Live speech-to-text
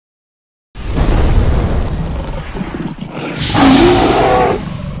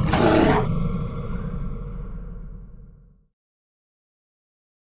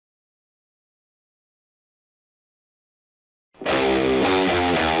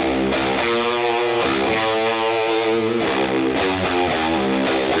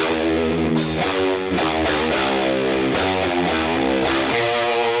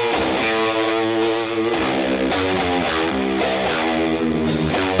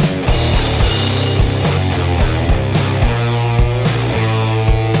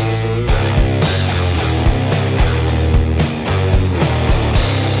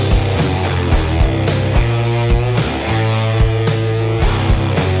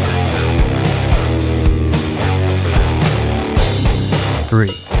3,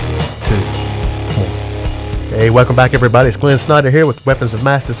 2, 1. Hey, welcome back, everybody. It's Glenn Snyder here with Weapons of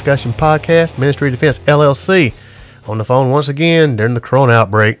Mass Discussion Podcast, Ministry of Defense, LLC. On the phone once again during the corona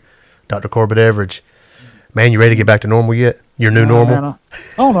outbreak, Dr. Corbett Everidge. Man, you ready to get back to normal yet? Your new normal? Man,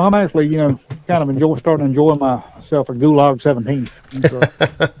 oh, no, I'm actually, kind of starting to enjoy myself a Gulag 17. So,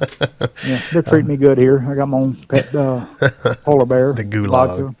 they're treating me good here. I got my own pet polar bear. The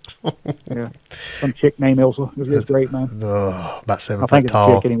Gulag. Yeah, some chick named Elsa. It's great, man. Oh, about 7 I foot think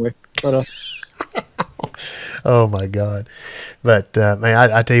tall. it's a chick anyway. But oh my God! But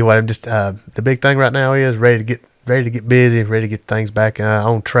man, I tell you what, I'm just the big thing right now is ready to get busy, ready to get things back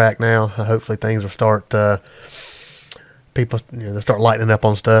on track now. Hopefully, things will start. People, they'll start lightening up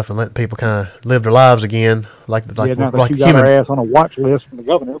on stuff and letting people kind of live their lives again, like now that like you got human. our ass on a watch list from the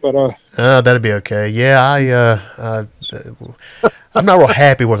governor, but That'd be okay. Yeah, I'm not real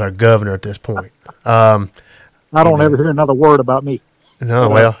happy with our governor at this point. I don't ever hear another word about me. No,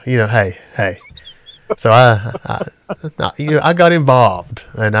 well, hey. So I got involved,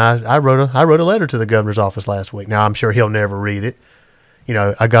 and I wrote a letter to the governor's office last week. Now I'm sure he'll never read it.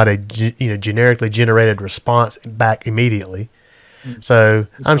 I got a generically generated response back immediately. So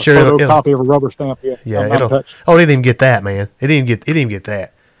I'm sure it'll copy of a rubber stamp. Yeah, it didn't even get that, man. It didn't even get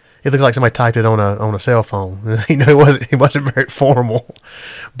that. It looks like somebody typed it on a cell phone. It wasn't very formal.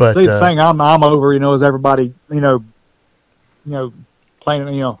 But see, the thing I'm over, is everybody, playing,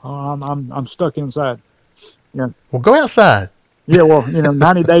 I'm stuck inside. Well, go outside. Yeah, well,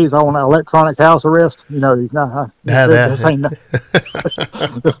 90 days on electronic house arrest. This ain't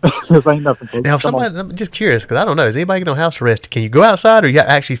nothing. Now, if somebody, I'm just curious because I don't know. Is anybody getting on house arrest? Can you go outside, or you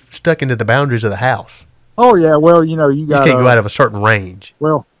actually stuck into the boundaries of the house? Oh yeah, well, you just can't go out of a certain range.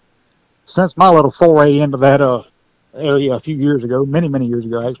 Well, since my little foray into that area a few years ago, many years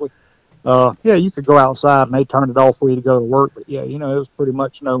ago actually, you could go outside and they turned it off for you to go to work. But yeah, it was pretty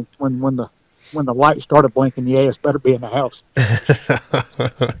much when the light started blinking, the ass better be in the house.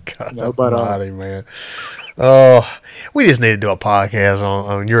 God almighty, man. Oh, we just need to do a podcast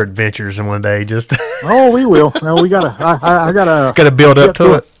on your adventures in one day. Just oh, we will. No, we gotta. I gotta build up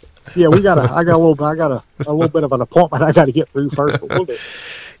to it. Yeah, I got a little bit of an appointment I got to get through first. But we'll do.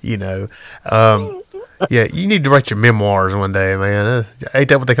 Yeah, you need to write your memoirs one day, man. Ain't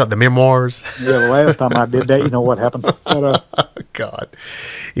that what they call it, the memoirs? Yeah, the last time I did that, you know what happened. But, God.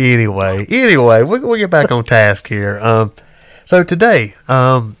 Anyway, we'll get back on task here. So today,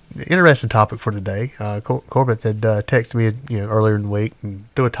 interesting topic for today. Corbett had texted me, earlier in the week and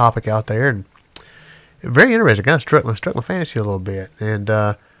threw a topic out there, and very interesting. Kind of struck my fancy a little bit. And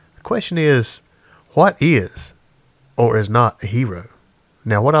the question is, what is or is not a hero?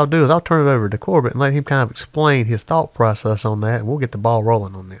 Now, what I'll do is I'll turn it over to Corbett and let him kind of explain his thought process on that, and we'll get the ball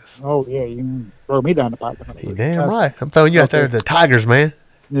rolling on this. Oh, yeah, you can throw me down the pipe. You're damn right. I'm throwing you out there to the Tigers, man.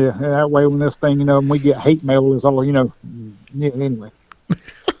 Yeah, that way when this thing, when we get hate mail, it's all, anyway.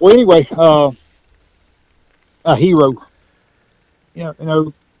 Well, anyway, a hero.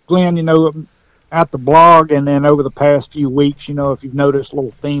 Glenn, at the blog and then over the past few weeks, if you've noticed a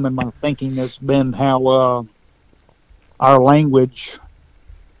little theme in my thinking, has been how our language,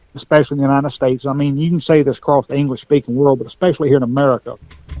 especially in the United States, I mean, you can say this across the English-speaking world, but especially here in America,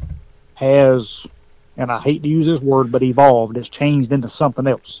 has, and I hate to use this word, but evolved. It's changed into something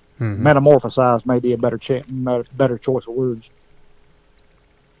else. Mm-hmm. Metamorphosized may be a better choice of words.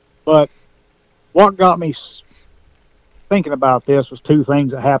 But what got me thinking about this was two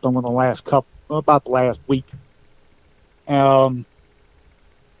things that happened in about the last week. I'm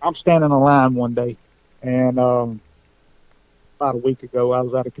standing in line one day, and about a week ago, I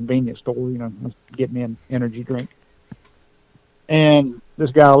was at a convenience store, getting me an energy drink. And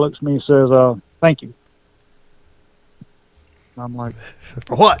this guy looks at me and says, thank you. I'm like,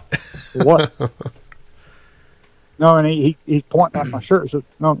 for what? For what? No, and he's pointing at my shirt and says,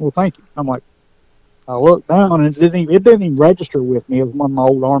 no, well, thank you. I'm like, I looked down and it didn't even register with me. It was one of my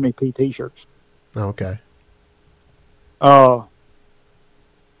old Army PT shirts. Okay.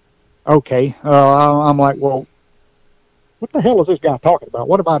 Okay. I'm like, well, what the hell is this guy talking about?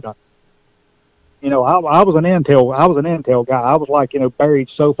 What have I done? I was an intel guy. I was like, buried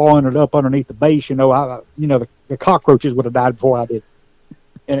so far underneath the base, the cockroaches would have died before I did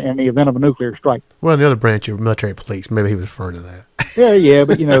in the event of a nuclear strike. Well, the other branch of military police, maybe he was referring to that. Yeah,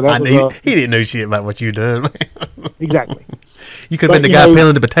 but that he didn't know shit about what you done, man. Exactly. You could have been the guy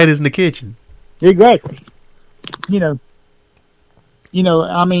peeling the potatoes in the kitchen. Exactly. I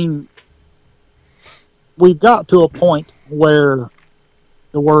mean, we've got to a point where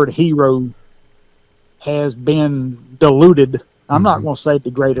the word hero has been diluted. I'm not going to say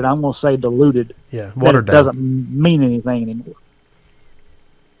degraded. I'm going to say diluted. Yeah, watered down. It doesn't mean anything anymore.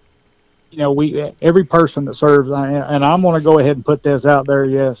 every person that serves, and I'm going to go ahead and put this out there.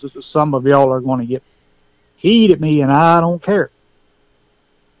 Yes, some of y'all are going to get heat at me, and I don't care.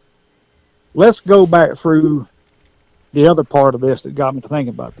 Let's go back through the other part of this that got me to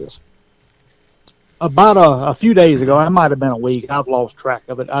thinking about this. About a few days ago, it might have been a week. I've lost track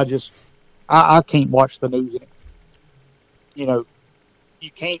of it. I can't watch the news anymore. You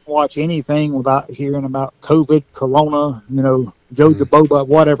can't watch anything without hearing about COVID, Corona, Jojo Boba,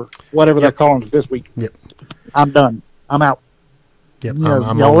 whatever they're calling it this week. Yep. I'm done. I'm out. Yep.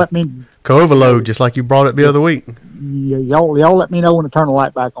 Y'all let me overload, just like you brought it the other week. Y'all let me know when to turn the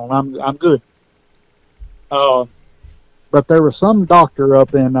light back on. I'm good. But there was some doctor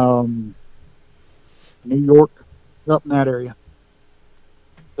up in New York, up in that area,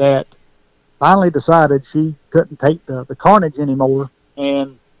 that finally decided she couldn't take the carnage anymore,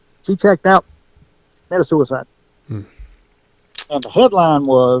 and she checked out, committed suicide. And the headline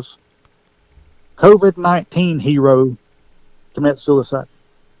was, COVID-19 hero commits suicide.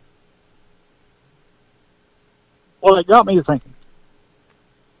 Well, it got me to thinking,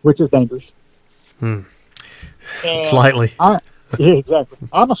 which is dangerous. Slightly. Yeah, exactly.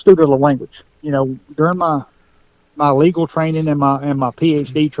 I'm a student of the language. During my legal training and my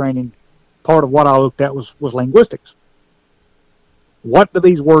PhD training, part of what I looked at was linguistics. What do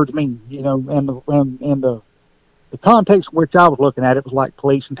these words mean? And the context which I was looking at, it was like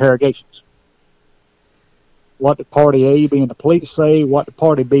police interrogations. What did party A, being the police, say? What did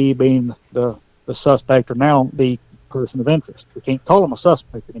party B, being the suspect, or now the person of interest? We can't call him a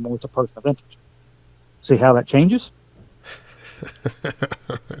suspect anymore. It's a person of interest. See how that changes?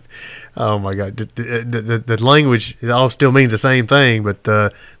 Oh my God! The language, it all still means the same thing, but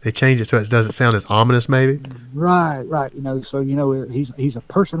they change it so it doesn't sound as ominous, maybe. Right. So he's a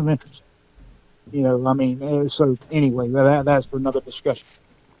person of interest. So anyway, that's for another discussion.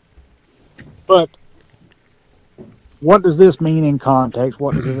 But what does this mean in context?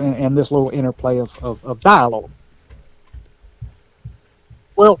 What does it in this little interplay of dialogue?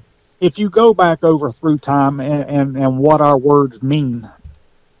 Well, if you go back over through time and what our words mean,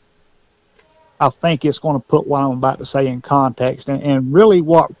 I think it's going to put what I'm about to say in context. And really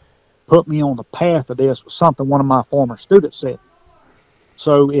what put me on the path of this was something one of my former students said.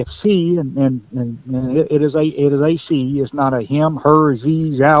 So if she, and it is a she, it's not a him, her,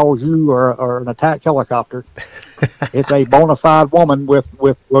 she, zhao, zhu, or an attack helicopter. It's a bona fide woman with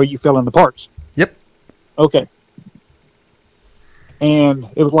where you fill in the parts. Yep. Okay. And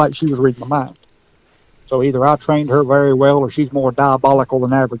it was like she was reading my mind. So either I trained her very well, or she's more diabolical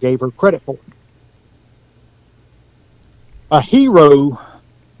than I ever gave her credit for. A hero,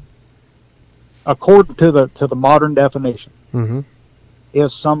 according to the modern definition,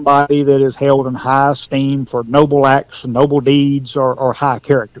 is somebody that is held in high esteem for noble acts, noble deeds, or high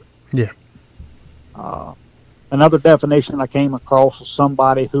character. Yeah. Another definition I came across is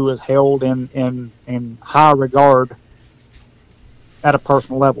somebody who is held in high regard at a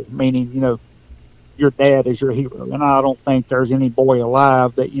personal level, meaning, your dad is your hero. And I don't think there's any boy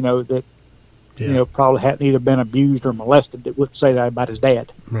alive that, probably hadn't either been abused or molested that wouldn't say that about his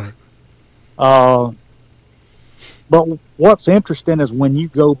dad. Right. But what's interesting is when you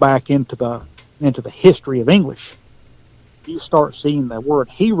go back into the history of English, you start seeing the word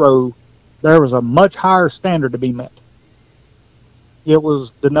hero. There was a much higher standard to be met. It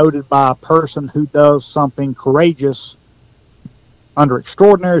was denoted by a person who does something courageous under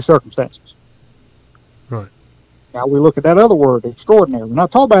extraordinary circumstances. Right. Now we look at that other word, extraordinary. We're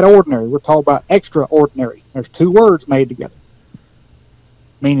not talking about ordinary. We're talking about extraordinary. There's two words made together,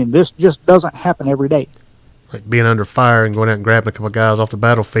 meaning this just doesn't happen every day. Like being under fire and going out and grabbing a couple of guys off the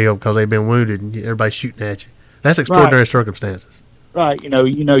battlefield because they've been wounded and everybody's shooting at you. That's extraordinary circumstances. Right.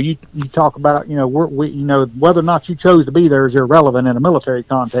 You talk about, whether or not you chose to be there is irrelevant in a military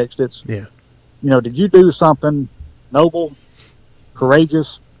context. It's, did you do something noble,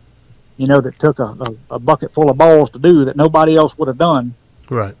 courageous, that took a bucket full of balls to do that nobody else would have done.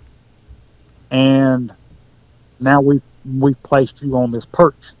 Right. And now we've placed you on this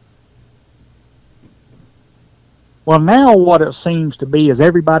perch. Well, now what it seems to be is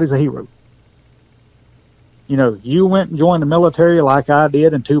everybody's a hero. You went and joined the military like I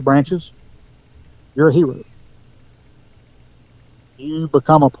did in 2 branches. You're a hero. You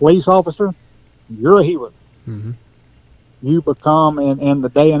become a police officer. You're a hero. Mm-hmm. You become, in the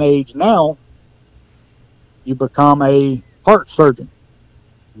day and age now, you become a heart surgeon.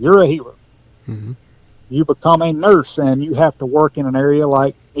 You're a hero. Mm-hmm. You become a nurse and you have to work in an area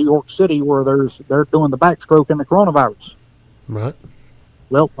like New York City where they're doing the backstroke in the coronavirus. Right.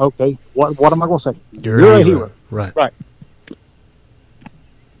 Well, okay. What am I going to say? You're a hero. Right.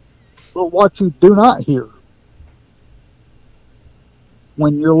 But what you do not hear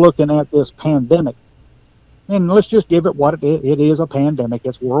when you're looking at this pandemic, and let's just give it what it is. It is a pandemic.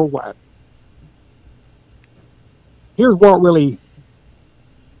 It's worldwide. Here's what really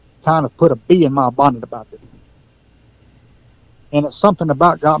kind of put a bee in my bonnet about this. And it's something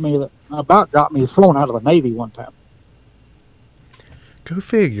about got me thrown out of the Navy one time. Go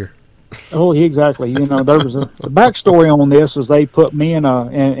figure. Oh, exactly. You know, there was the backstory on this is they put me in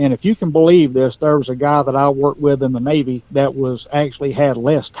and if you can believe this, there was a guy that I worked with in the Navy that was actually had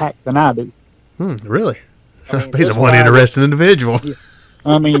less tact than I do. Really? I mean, he's a one interesting individual.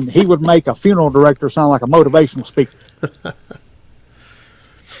 I mean, he would make a funeral director sound like a motivational speaker.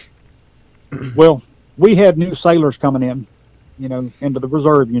 Well, we had new sailors coming in, you know, into the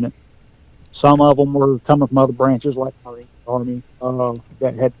reserve unit. Some of them were coming from other branches like Army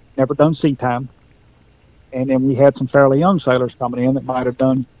that had never done sea time. And then we had some fairly young sailors coming in that might have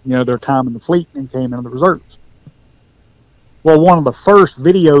done, you know, their time in the fleet and came into the reserves. Well, one of the first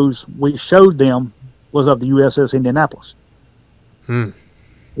videos we showed them was of the USS Indianapolis,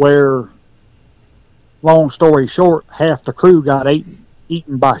 where, long story short, half the crew got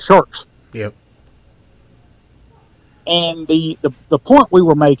eaten by sharks. Yep. And the point we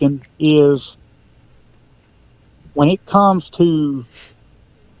were making is when it comes to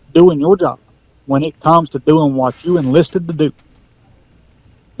doing your job, when it comes to doing what you enlisted to do,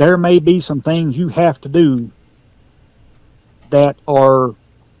 there may be some things you have to do that are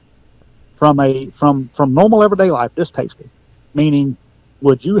from normal everyday life distasteful. Meaning,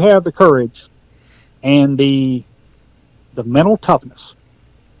 would you have the courage and the mental toughness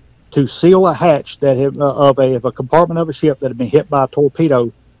to seal a hatch that of a compartment of a ship that had been hit by a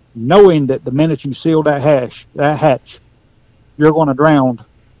torpedo, knowing that the minute you seal that hatch, you're going to drown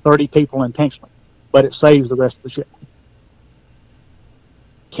 30 people intentionally, but it saves the rest of the ship?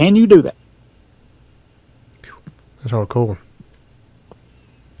 Can you do that? That's hardcore.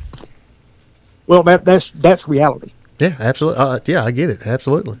 Well, that's reality. Yeah, absolutely. Yeah, I get it.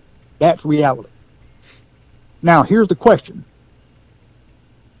 Absolutely. That's reality. Now, here's the question.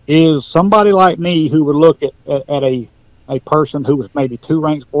 Is somebody like me who would look at a person who was maybe 2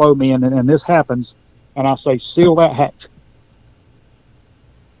 ranks below me and this happens, and I say, seal that hatch,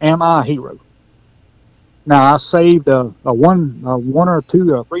 am I a hero? Now, I saved a $1 or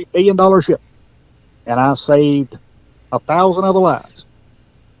 $2 or $3 billion ship, and I saved 1,000 other lives.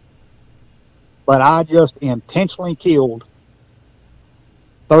 But I just intentionally killed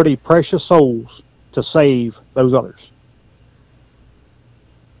 30 precious souls to save those others.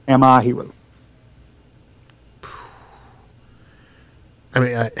 Am I a hero? I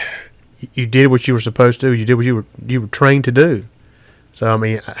mean, you did what you were supposed to. You did what you were trained to do. So I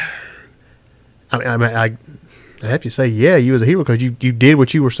mean, I have to say, yeah, you was a hero because you did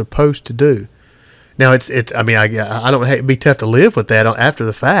what you were supposed to do. Now it's I mean, I don't. It'd be tough to live with that after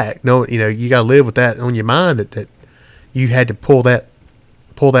the fact. No, you know, you got to live with that on your mind that you had to pull that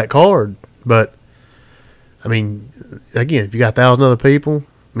card. But I mean, again, if you got 1,000 other people,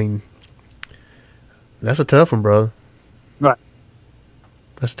 I mean, that's a tough one, brother. Right.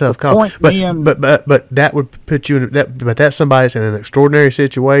 That's a tough call. But that would put you in that. But that's somebody that's in an extraordinary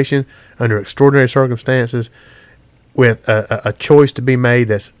situation under extraordinary circumstances, with a choice to be made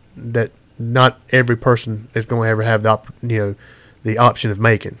that not every person is going to ever have the option of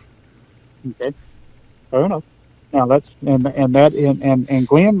making. Okay, fair enough. Now that's and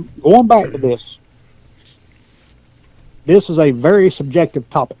Glenn, going back to this. This is a very subjective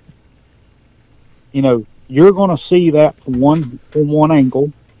topic. You know, you're going to see that from one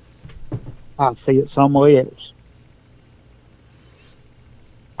angle. I see it some way else.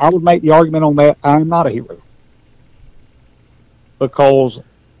 I would make the argument on that I'm not a hero, because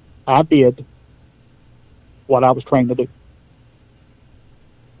I did what I was trained to do.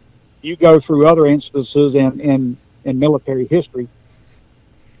 You go through other instances in military history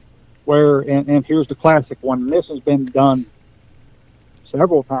where, and here's the classic one, and this has been done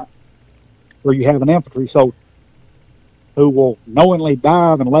several times, where you have an infantry soldier who will knowingly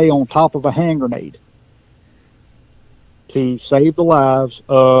dive and lay on top of a hand grenade to save the lives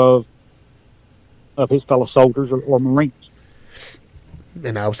of his fellow soldiers or Marines.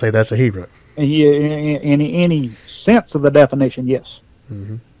 And I would say that's a hero. And in any sense of the definition, yes.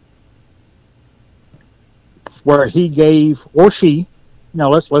 Mm-hmm. Where he gave, or she, now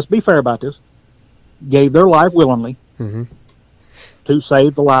let's be fair about this, gave their life willingly to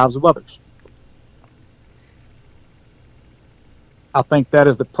save the lives of others. I think that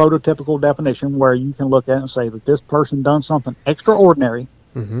is the prototypical definition where you can look at it and say that this person done something extraordinary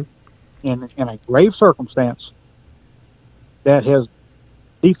in a grave circumstance that has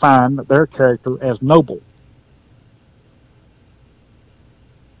define their character as noble.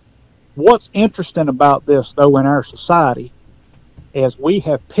 What's interesting about this, though, in our society, is we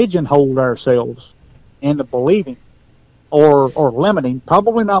have pigeonholed ourselves into believing or limiting,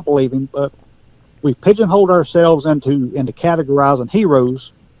 probably not believing, but we've pigeonholed ourselves into categorizing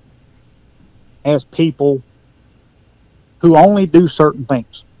heroes as people who only do certain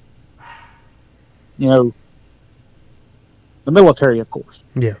things. You know, the military, of course.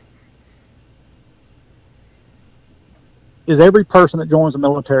 Yeah. Is every person that joins the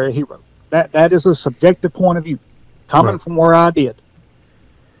military a hero? That is a subjective point of view, coming Right. from where I did.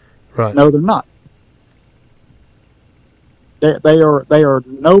 Right. No, they're not. They are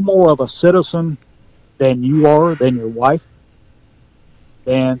no more of a citizen than you are, than your wife,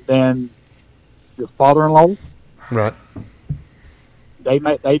 than your father-in-law. Right. They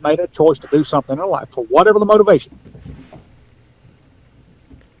made a choice to do something in their life for whatever the motivation.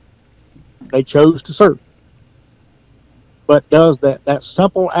 They chose to serve. But does that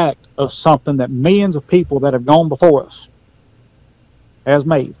simple act of something that millions of people that have gone before us has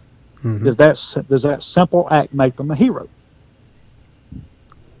made, Mm-hmm. does that simple act make them a hero?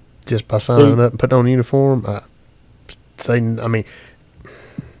 Just by signing up and putting on a uniform,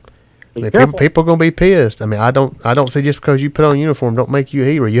 people are gonna be pissed. I mean, I don't see just because you put on a uniform don't make you a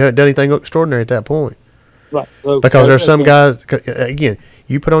hero. You haven't done anything extraordinary at that point. Right. So, Because there's some guys. Again,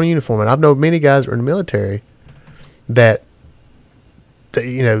 you put on a uniform, and I've known many guys that are in the military that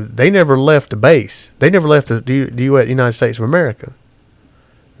they never left the base. They never left the United States of America.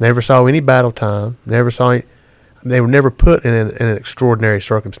 Never saw any battle time. Never saw any. They were never put in an extraordinary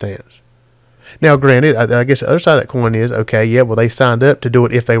circumstance. Now, granted, I guess the other side of that coin is, okay, yeah, well, they signed up to do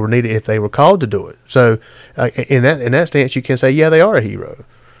it if they were needed, if they were called to do it. So, in that stance, you can say, yeah, they are a hero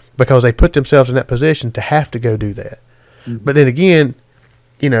because they put themselves in that position to have to go do that. Mm-hmm. But then again,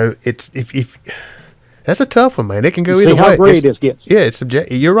 it's if that's a tough one, man. It can go either way. See how gray this gets. Yeah, it's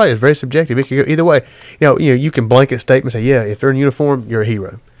subjective. You're right. It's very subjective. It can go either way. You can blanket statement say, yeah, if they're in uniform, you're a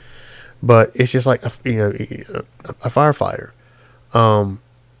hero. But it's just like a firefighter.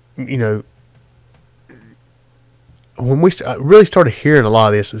 When we really started hearing a lot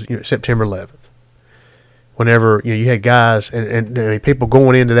of this was September 11th. Whenever you had guys and people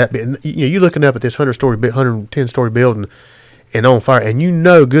going into that, you're looking up at this 110-story building and on fire, and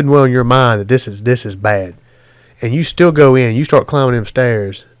good and well in your mind that this is bad, and you still go in, you start climbing them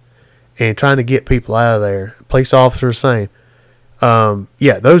stairs, and trying to get people out of there. Police officers same.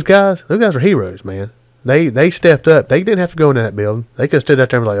 Those guys are heroes, man. They stepped up. They didn't have to go into that building. They could have stood out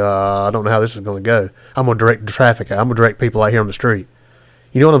there and be like, I don't know how this is going to go. I'm going to direct the traffic out. I'm going to direct people out here on the street.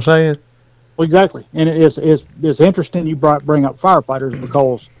 You know what I'm saying? Well, exactly. And it's interesting you bring up firefighters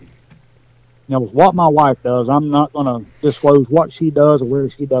because, what my wife does, I'm not going to disclose what she does or where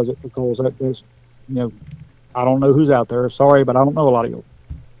she does it because that's, I don't know who's out there. Sorry, but I don't know a lot of you.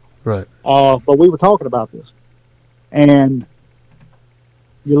 Right. But we were talking about this. And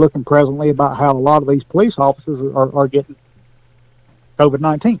you're looking presently about how a lot of these police officers are getting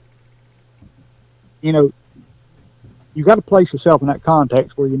COVID-19. You got to place yourself in that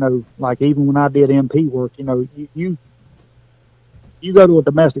context where, like even when I did MP work, you go to a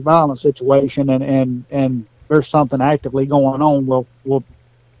domestic violence situation and there's something actively going on. Well,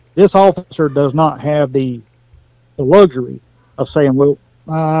 this officer does not have the luxury of saying, well,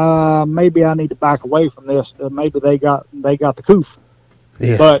 maybe I need to back away from this. Maybe they got the coof.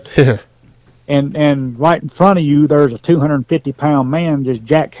 Yeah. But and right in front of you, there's a 250-pound man just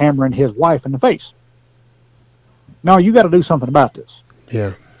jackhammering his wife in the face. No, you got to do something about this.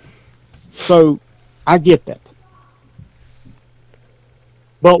 Yeah. So I get that.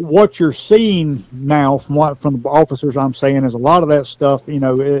 But what you're seeing now from the officers I'm saying is a lot of that stuff,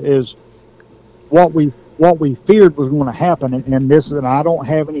 is what we feared was going to happen. And I don't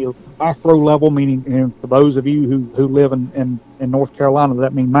have any macro level, meaning for those of you who live in North Carolina,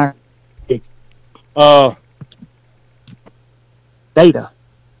 that means macro data.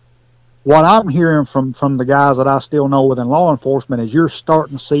 What I'm hearing from the guys that I still know within law enforcement is you're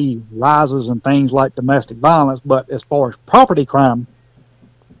starting to see rises in things like domestic violence, but as far as property crime,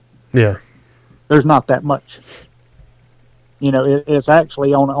 yeah, there's not that much. It's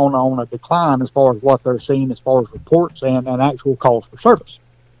actually on a decline as far as what they're seeing as far as reports and actual calls for service.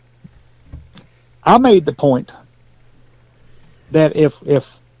 I made the point that if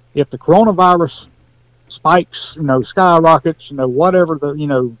the coronavirus spikes, skyrockets, whatever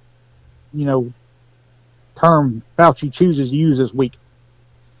the term Fauci chooses to use this week,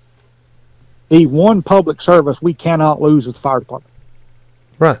 the one public service we cannot lose is the fire department.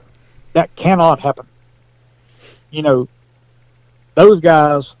 Right. That cannot happen. those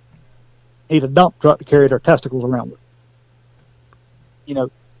guys need a dump truck to carry their testicles around with. You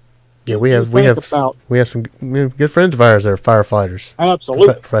know. Yeah, we have some good friends of ours that are firefighters.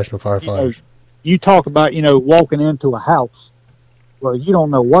 Absolutely. Professional firefighters. You talk about, walking into a house where you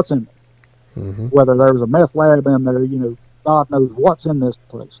don't know what's in there. Mm-hmm. Whether there's a meth lab in there, God knows what's in this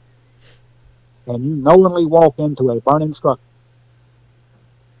place. And you knowingly walk into a burning structure.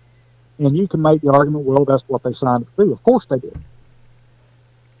 And you can make the argument, well, that's what they signed up to do. Of course they did.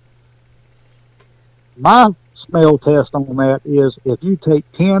 My smell test on that is if you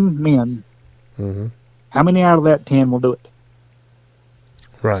take 10 men, mm-hmm. how many out of that 10 will do it?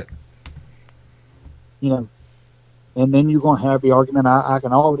 Right. And then you're going to have the argument. I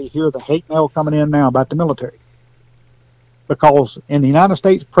can already hear the hate mail coming in now about the military. Because in the United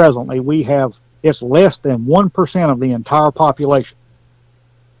States presently, it's less than 1% of the entire population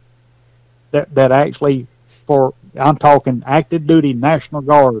that actually, I'm talking active duty, National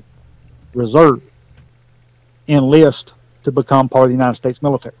Guard, Reserve, enlist to become part of the United States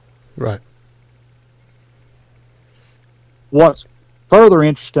military. Right. What's further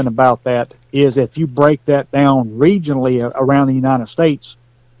interesting about that is if you break that down regionally around the United States,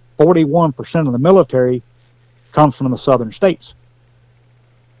 41% of the military comes from the southern states.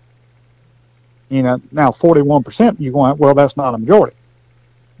 Now 41%, you're going, well, that's not a majority.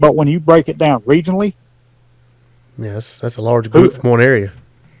 But when you break it down regionally, yes, that's a large group from one area.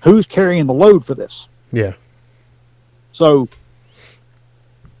 Who's carrying the load for this? Yeah. So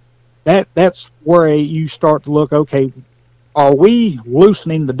that's where you start to look, okay, are we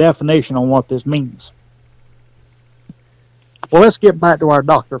loosening the definition on what this means? Well, let's get back to our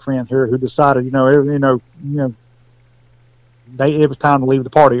doctor friend here who decided, it was time to leave the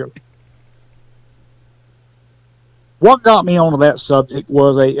party early. What got me onto that subject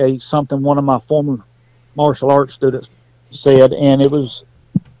was something one of my former martial arts students said, and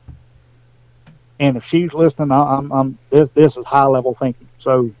if she's listening, this is high level thinking.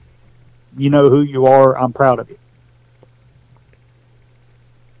 So, you know who you are. I'm proud of you.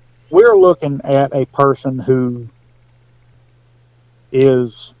 We're looking at a person who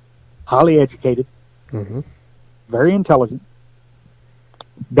is highly educated, mm-hmm. very intelligent,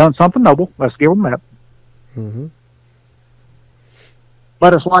 done something noble. Let's give them that. Mm-hmm.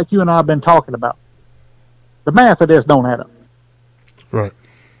 But it's like you and I have been talking about. The math of this don't add up. Right.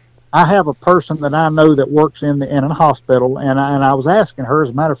 I have a person that I know that works in a hospital, and I was asking her, as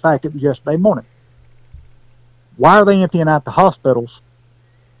a matter of fact, it was yesterday morning, why are they emptying out the hospitals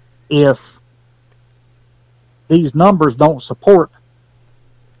if these numbers don't support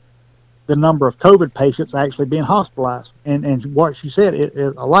the number of COVID patients actually being hospitalized? And what she said,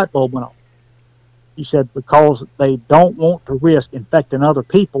 a light bulb went off. She said because they don't want to risk infecting other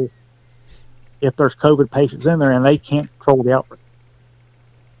people if there's COVID patients in there and they can't control the outbreak.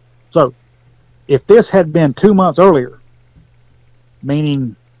 So, if this had been 2 months earlier,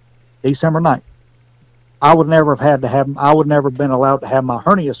 meaning December 9th, I would never have been allowed to have my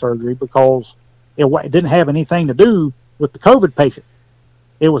hernia surgery because it didn't have anything to do with the COVID patient.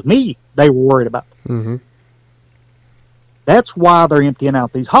 It was me they were worried about. Mm-hmm. That's why they're emptying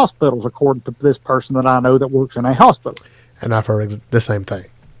out these hospitals, according to this person that I know that works in a hospital. And I've heard the same thing.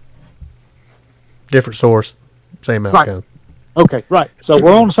 Different source, same outcome. Right. Okay, right. So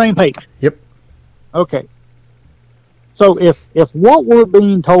we're on the same page. Yep. Okay. So if what we're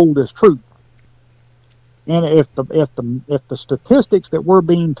being told is true, and if the statistics that we're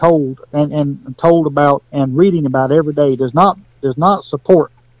being told and told about and reading about every day does not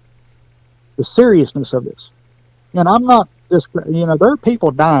support the seriousness of this, and I'm not there are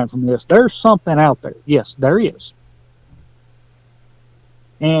people dying from this. There's something out there. Yes, there is.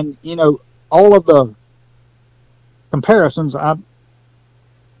 And all of the comparisons, I'm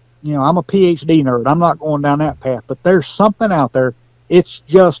a PhD nerd. I'm not going down that path, but there's something out there. It's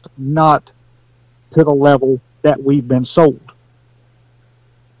just not to the level that we've been sold.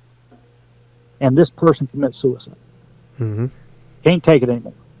 And this person commits suicide. Mm-hmm. Can't take it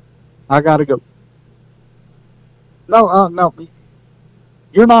anymore. I got to go. No.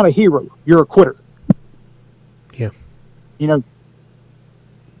 You're not a hero. You're a quitter. Yeah. I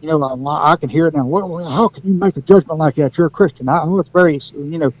can hear it now. Well, how can you make a judgment like that? You're a Christian. It's very,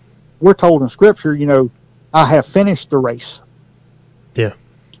 we're told in Scripture, I have finished the race. Yeah.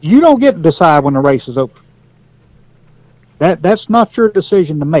 You don't get to decide when the race is over. That's not your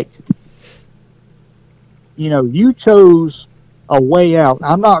decision to make. You chose a way out.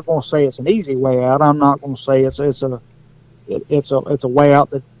 I'm not going to say it's an easy way out. I'm not going to say it's a way out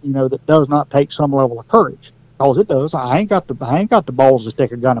that that does not take some level of courage. Because it does. I ain't got the balls to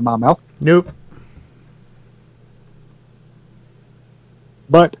stick a gun in my mouth. Nope.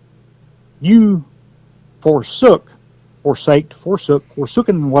 But you forsook,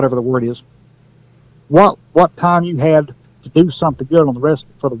 forsaken, whatever the word is, what time you had to do something good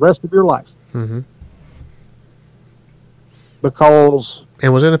for the rest of your life. Mm-hmm. Because...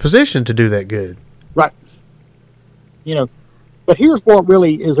 And was in a position to do that good. Right. You know, but here's what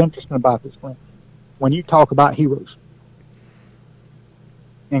really is interesting about this, Glenn. When you talk about heroes,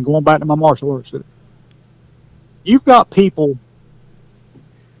 and going back to my martial arts, you've got people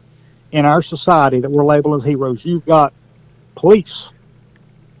in our society that we're labeled as heroes. You've got police.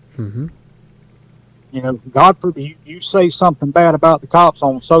 Mm-hmm. You know, God forbid you say something bad about the cops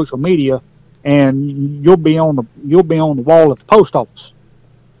on social media, and you'll be on the wall at the post office.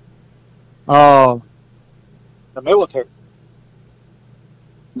 The military.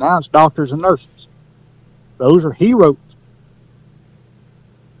 Now it's doctors and nurses. Those are heroes.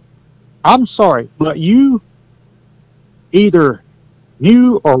 I'm sorry, but you either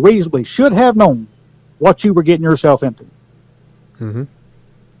knew or reasonably should have known what you were getting yourself into. Mm-hmm.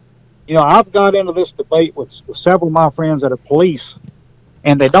 You know, I've got into this debate with several of my friends that are police,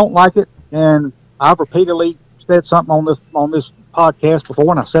 and they don't like it. And I've repeatedly said something on this podcast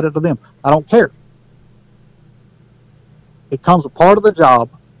before, and I said it to them. I don't care. It comes a part of the job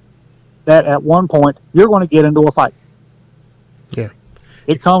that at one point you're going to get into a fight. Yeah.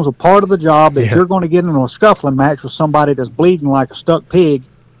 It comes a part of the job that you're going to get into a scuffling match with somebody that's bleeding like a stuck pig,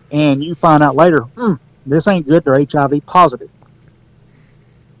 and you find out later, this ain't good, they're HIV positive.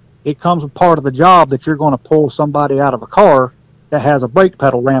 It comes a part of the job that you're going to pull somebody out of a car that has a brake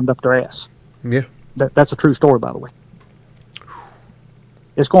pedal rammed up their ass. Yeah. That's a true story, by the way.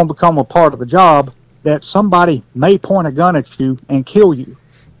 It's going to become a part of the job that somebody may point a gun at you and kill you.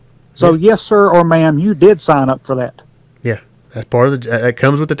 So, yes, sir or ma'am, you did sign up for that. Yeah, that's part of that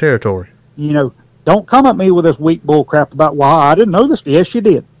comes with the territory. You know, don't come at me with this weak bull crap about, well, I didn't know this. Yes, you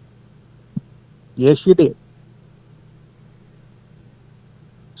did. Yes, you did.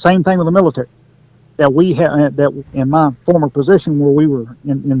 Same thing with the military. That we have, that in my former position where we were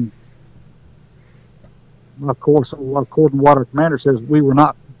in of course, according to what our commander says, we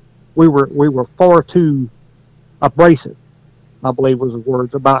were far too abrasive, I believe was the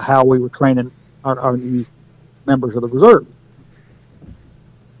words, about how we were training our new members of the reserve.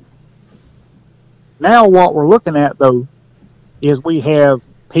 Now what we're looking at, though, is we have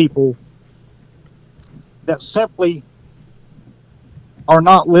people that simply are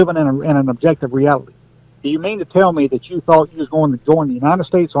not living in an objective reality. Do you mean to tell me that you thought you was going to join the United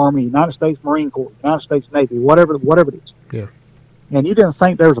States Army, United States Marine Corps, United States Navy, whatever it is? Yeah. And you didn't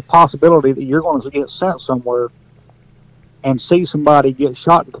think there was a possibility that you're going to get sent somewhere and see somebody get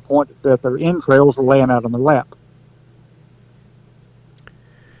shot to the point that their entrails were laying out on their lap?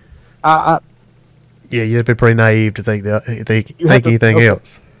 Yeah, you'd be pretty naive to think anything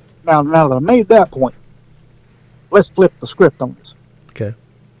else. Now that I made that point, let's flip the script on this. Okay.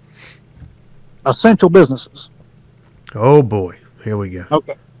 Essential businesses. Oh boy, here we go.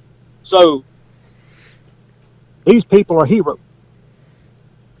 Okay. So these people are heroes.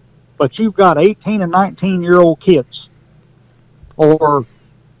 But you've got 18 and 19-year-old kids or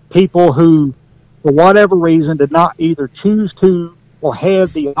people who, for whatever reason, did not either choose to or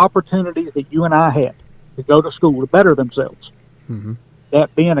had the opportunities that you and I had to go to school to better themselves. Mm-hmm.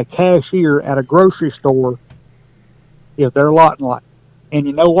 That being a cashier at a grocery store is their lot in life. And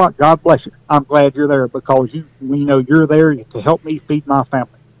you know what? God bless you. I'm glad you're there because you're there to help me feed my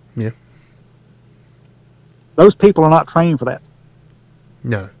family. Yeah. Those people are not trained for that.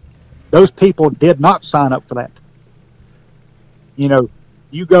 No. Those people did not sign up for that. You know,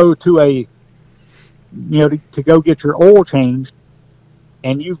 you go to to go get your oil changed,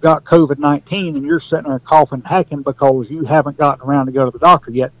 and you've got COVID-19, and you're sitting there coughing, hacking because you haven't gotten around to go to the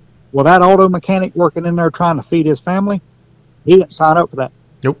doctor yet. Well, that auto mechanic working in there trying to feed his family, he didn't sign up for that.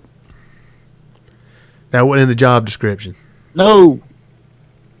 Nope. That wasn't in the job description. No.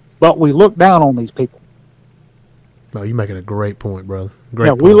 But we look down on these people. Oh, you're making a great point, brother. Great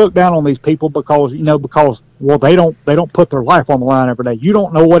point. We look down on these people because they don't put their life on the line every day. You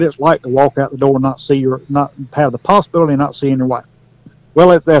don't know what it's like to walk out the door and not have the possibility of not seeing your wife.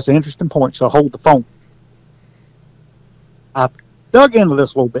 Well, that's an interesting point, so hold the phone. I dug into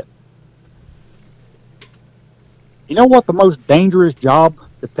this a little bit. You know what the most dangerous job,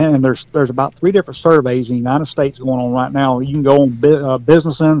 there's about 3 different surveys in the United States going on right now. You can go on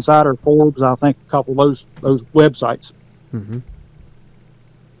Business Insider, Forbes, I think a couple of those websites. Mm-hmm.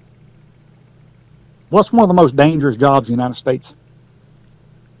 What's one of the most dangerous jobs in the United States?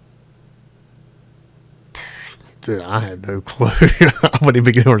 Dude, I have no clue. I wouldn't even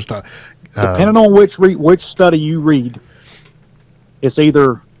begin to start. Depending on which study you read, It's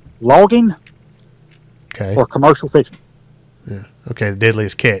either logging Okay. or commercial fishing. Yeah. Okay. The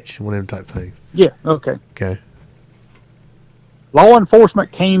deadliest catch, one of them type things. Yeah, okay. Okay. Law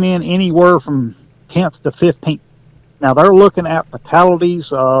enforcement came in anywhere from 10th to 15th. Now they're looking at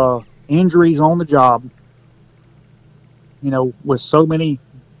fatalities, injuries on the job. With so many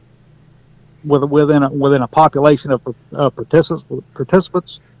within a population of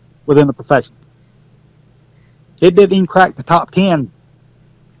participants within the profession. It didn't even crack the top 10.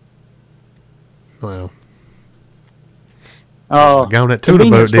 Wow. Gone that tuna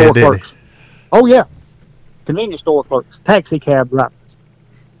boat Convenience store did clerks. Oh yeah, convenience store clerks, taxi cab drivers.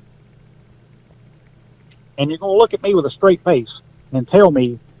 And you're going to look at me with a straight face and tell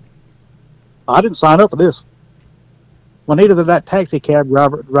me, I didn't sign up for this. Well, neither did that taxi cab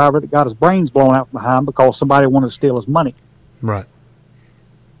driver that got his brains blown out from behind because somebody wanted to steal his money. Right.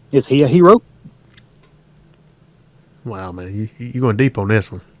 Is he a hero? Wow, man. You're going deep on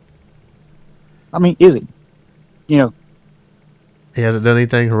this one. I mean, is he? He hasn't done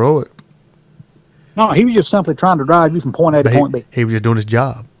anything heroic. No, he was just simply trying to drive you from point A to point B. He was just doing his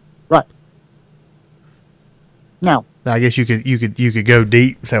job. Right. Now, I guess you could go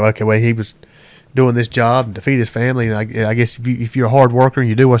deep and say, okay, well, he was doing this job and to feed his family. And I guess if you're a hard worker and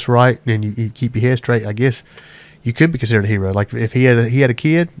you do what's right and you keep your head straight, I guess you could be considered a hero. Like if he had a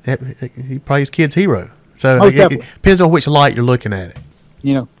kid, he probably his kid's hero. So it depends on which light you're looking at it.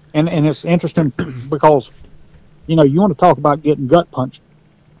 And it's interesting because, you want to talk about getting gut punched.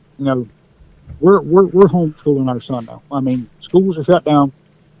 We're homeschooling our son now. I mean, schools are shut down.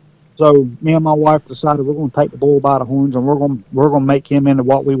 So me and my wife decided we're going to take the bull by the horns and we're going to make him into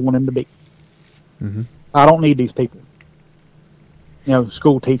what we want him to be. Mm-hmm. I don't need these people.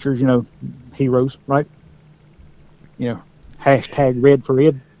 School teachers, heroes, right? Hashtag red for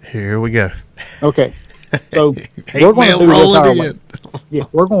ed. Here we go. Okay. So we're going to do this our way. Yeah,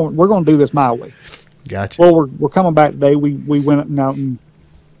 we're going to do this my way. Gotcha. Well, we're coming back today. We went out in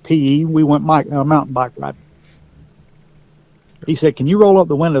PE. We went mountain bike riding. He said, "Can you roll up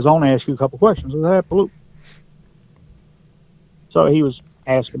the windows? I want to ask you a couple questions." I said, "Absolutely." So he was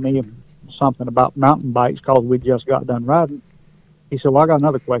asking me something about mountain bikes because we just got done riding. He said, "Well, I got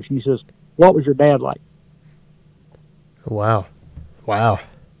another question." He says, "What was your dad like?" Wow.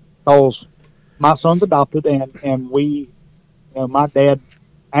 Because my son's adopted, and we, my dad,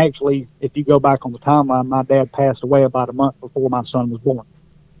 actually, if you go back on the timeline, my dad passed away about a month before my son was born.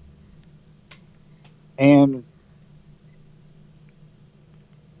 And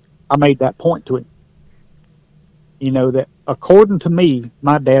I made that point to him. That according to me,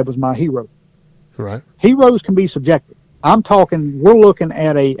 my dad was my hero. Right. Heroes can be subjective. I'm talking. We're looking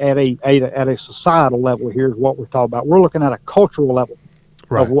at a societal level. Here's what we're talking about. We're looking at a cultural level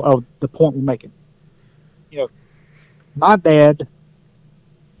of the point we're making. My dad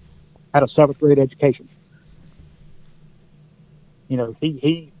had a 7th grade education. Where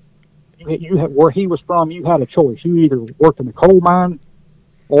he was from, you had a choice. You either worked in the coal mine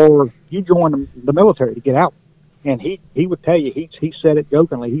or you joined the military to get out. And he would tell you, he said it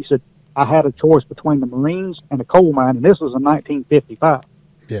jokingly, he said, I had a choice between the Marines and the coal mine, and this was in 1955.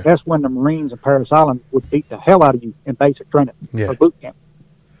 Yeah. That's when the Marines in Parris Island would beat the hell out of you in basic training or boot camp.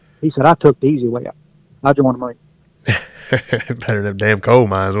 He said, I took the easy way out. I joined the Marines. Better than damn coal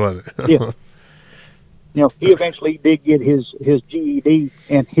mines, wasn't it? Yeah. He eventually did get his GED,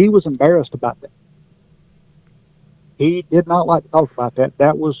 and he was embarrassed about that. He did not like to talk about that.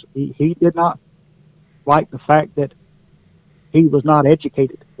 He did not like the fact that he was not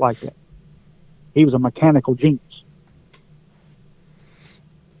educated like that. He was a mechanical genius.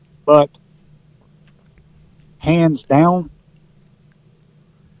 But hands down,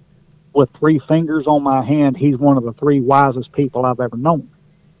 with 3 fingers on my hand, he's one of the 3 wisest people I've ever known.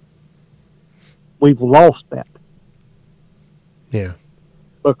 We've lost that. Yeah.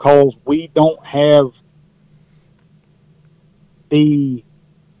 Because we don't have the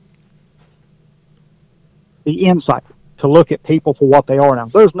insight to look at people for what they are now.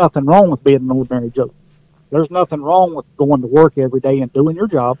 There's nothing wrong with being an ordinary Joe. There's nothing wrong with going to work every day and doing your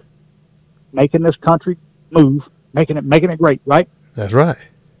job, making this country move, making it great, right? That's right.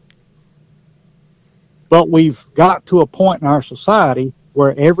 But we've got to a point in our society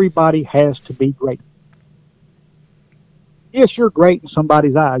where everybody has to be great. Yes, you're great in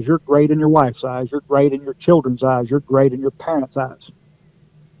somebody's eyes. You're great in your wife's eyes. You're great in your children's eyes. You're great in your parents' eyes.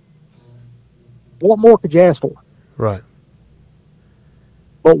 What more could you ask for? Right.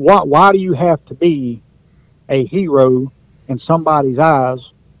 But why do you have to be a hero in somebody's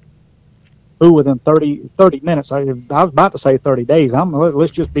eyes who within 30 minutes, I was about to say 30 days,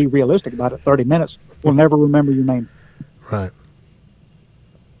 let's just be realistic about it, 30 minutes, will never remember your name. Right.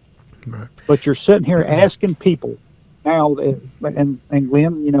 Right. But you're sitting here asking people now, and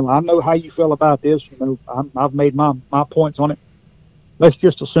Glenn, you know, I know how you feel about this. You know, I've made my points on it. Let's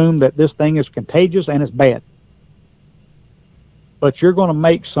just assume that this thing is contagious and it's bad. But you're going to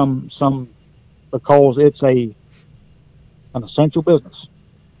make some because it's an essential business.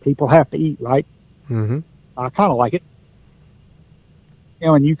 People have to eat, right? Mm-hmm. I kind of like it. You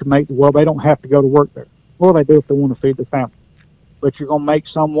know, and you can make the well, they don't have to go to work there. Well, they do if they want to feed their family. But you're going to make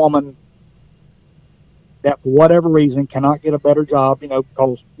some woman that, for whatever reason, cannot get a better job, you know,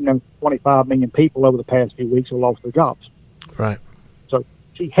 because, you know, 25 million people over the past few weeks have lost their jobs. Right. So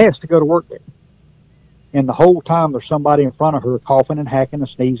she has to go to work there. And the whole time there's somebody in front of her coughing and hacking and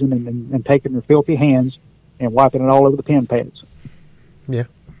sneezing and taking their filthy hands and wiping it all over the pen pads. Yeah.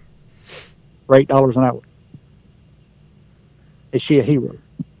 For $8 an hour. Is she a hero?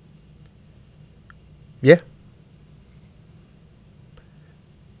 Yeah.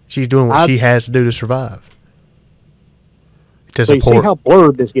 She's doing what she has to do to survive. To so support. You see how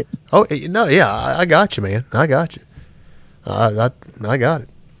blurred this gets? Oh, no, yeah, I got you, man. I got you. I got it.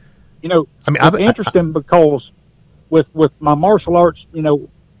 You know, I mean, it's interesting because with my martial arts, you know,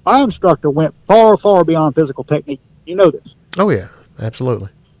 my instructor went far, far beyond physical technique. You know this. Oh, yeah, absolutely.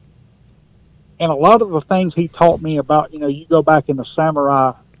 And a lot of the things he taught me about, you know, you go back in the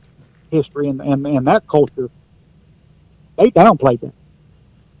samurai history and that culture, they downplayed that.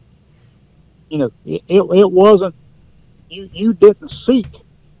 You know, it wasn't, you didn't seek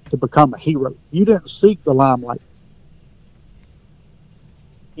to become a hero. You didn't seek the limelight.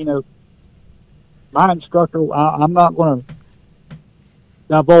 You know, my instructor, I'm not going to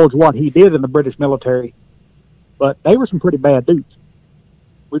divulge what he did in the British military, but they were some pretty bad dudes.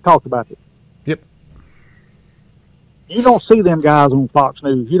 We talked about it. Yep. You don't see them guys on Fox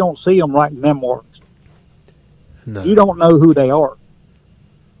News. You don't see them writing memoirs. No. You don't know who they are.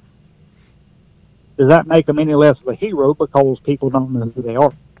 Does that make them any less of a hero because people don't know who they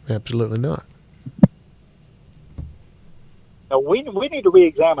are? Absolutely not. Now, we need to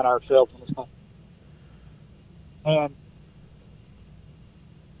re-examine ourselves in this country. And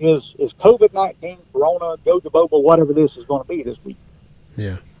is COVID-19, Corona, Goja-Boba, whatever this is going to be this week?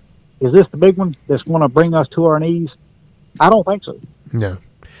 Yeah. Is this the big one that's going to bring us to our knees? I don't think so. No.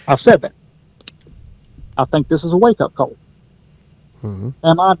 I've said that. I think this is a wake-up call. Mm-hmm.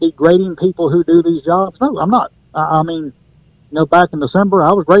 Am I degrading people who do these jobs? No, I'm not. I mean, you know, back in December,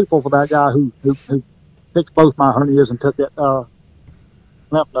 I was grateful for that guy who fixed both my hernias and took that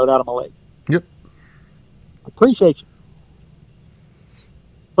lymph node out of my leg. Yep. Appreciate you.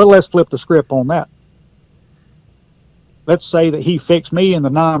 But let's flip the script on that. Let's say that he fixed me and the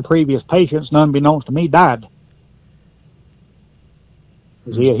 9 previous patients, unbeknownst to me, died.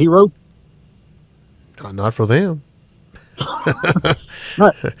 Is he a hero? Not for them.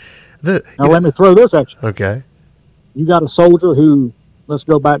 Right. Now let me throw this at you. Okay. You got a soldier who, let's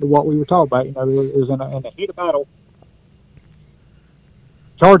go back to what we were talking about, you know, is in the heat of battle,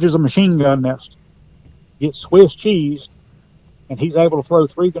 charges a machine gun nest, gets Swiss cheese, and he's able to throw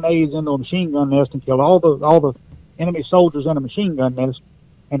 3 grenades into a machine gun nest and kill all the enemy soldiers in a machine gun nest,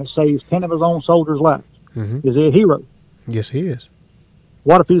 and it saves 10 of his own soldiers' lives. Mm-hmm. Is he a hero? Yes, he is.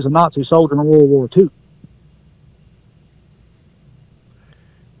 What if he's a Nazi soldier in World War II?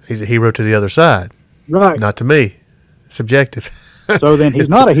 He's a hero to the other side. Right. Not to me. Subjective. So then he's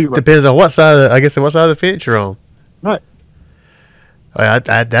not a hero. Depends on what side of the fence you're on. Right.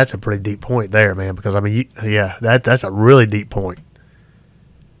 That's a pretty deep point there, man, because, I mean, that's a really deep point.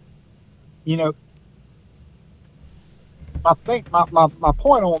 You know, I think my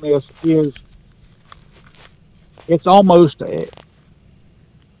point on this is it's almost the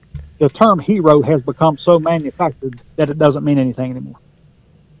term hero has become so manufactured that it doesn't mean anything anymore.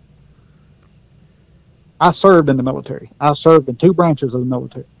 I served in the military. I served in 2 branches of the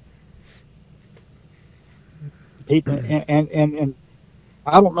military. People, and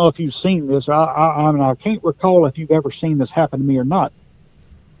I don't know if you've seen this. I mean, I can't recall if you've ever seen this happen to me or not.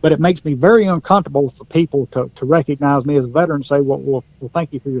 But it makes me very uncomfortable for people to recognize me as a veteran and say, well,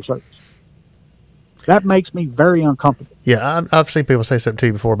 thank you for your service. That makes me very uncomfortable. Yeah, I've seen people say something to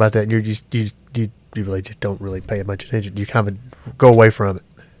you before about that, and you really just don't really pay much attention. You kind of go away from it.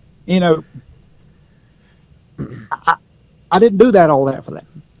 You know, I didn't do that all that for that.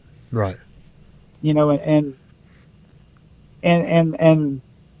 Right. You know, and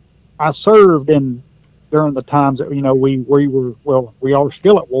I served during the times that, you know, we are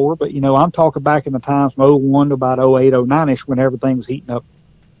still at war, but, you know, I'm talking back in the times from 01 to about 08, 09-ish when everything was heating up.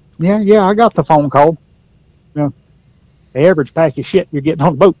 Yeah, I got the phone call. You know, the average pack of shit you're getting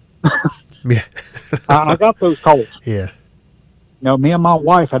on the boat. Yeah. I got those calls. Yeah. You know, me and my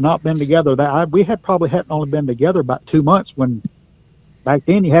wife had not been together. We had probably hadn't only been together about 2 months when back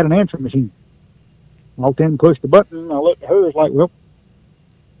then you had an answering machine. Walked in, pushed the button. I looked at her. It's like, well,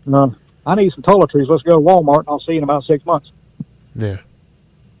 I need some toiletries. Let's go to Walmart, and I'll see you in about 6 months. Yeah.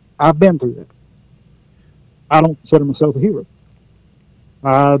 I've been through that. I don't consider myself a hero.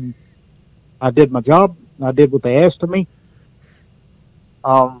 I did my job. I did what they asked of me.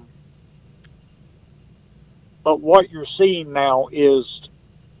 But what you're seeing now is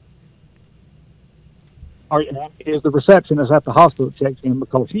the receptionist at the hospital checks in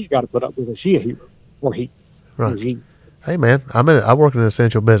because she's got to put up with it. Is she a hero or he? Right. Or she? Hey man, I work in an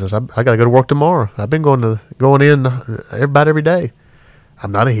essential business. I got to go to work tomorrow. I've been going in about every day.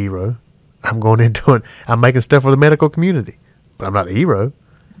 I'm not a hero. I'm going in doing. I'm making stuff for the medical community, but I'm not a hero.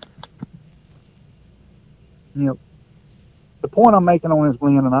 You know, the point I'm making on this,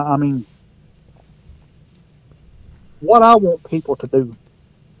 Glenn, and I mean, what I want people to do,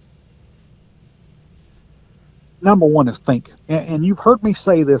 number one, is think. And you've heard me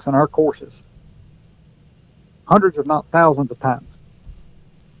say this in our courses hundreds, if not thousands of times.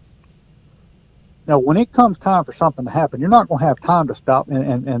 Now, when it comes time for something to happen, you're not going to have time to stop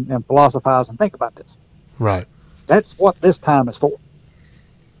and philosophize and think about this. Right. That's what this time is for.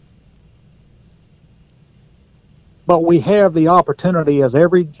 But we have the opportunity as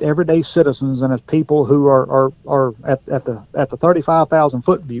everyday citizens and as people who are at the 35,000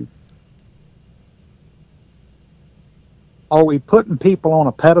 foot view. Are we putting people on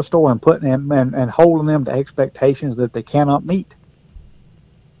a pedestal and putting them and holding them to expectations that they cannot meet?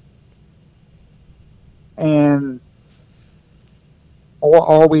 And or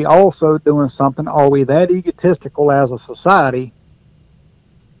are we also doing something? Are we that egotistical as a society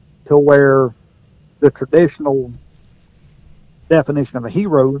to where the traditional definition of a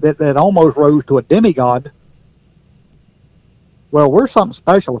hero that almost rose to a demigod? Well, we're something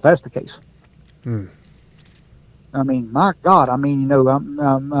special if that's the case. I mean, my God, I mean, you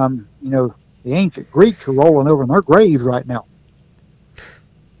know, the ancient Greeks are rolling over in their graves right now.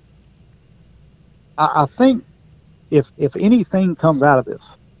 I think if anything comes out of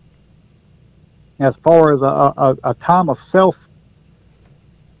this, as far as a time of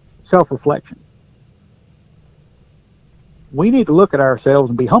self-reflection, we need to look at ourselves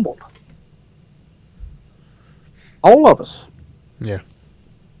and be humbled. All of us. Yeah.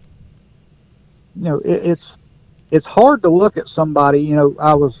 You know, it's hard to look at somebody. You know,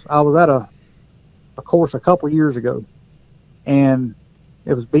 I was at a course a couple years ago, and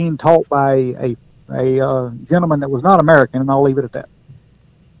it was being taught by a gentleman that was not American, and I'll leave it at that.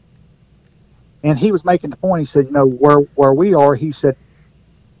 And he was making the point. He said, you know, where we are, he said,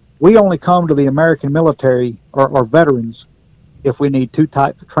 we only come to the American military or veterans if we need two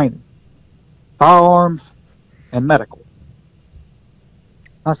types of training: firearms and medical.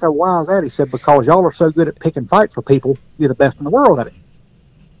 I said, why is that? He said, because y'all are so good at picking fights for people, you're the best in the world at it.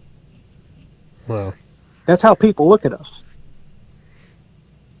 Wow. That's how people look at us.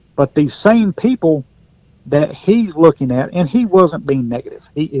 But these same people that he's looking at, and he wasn't being negative.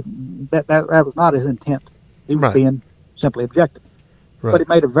 That was not his intent. He was being simply objective. Right. But he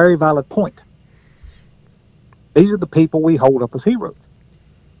made a very valid point. These are the people we hold up as heroes.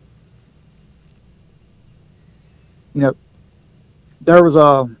 You know, there was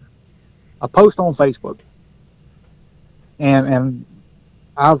a post on Facebook, and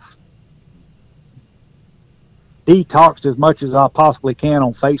I've detoxed as much as I possibly can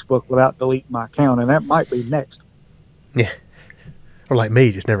on Facebook without deleting my account, and that might be next. Yeah. Or like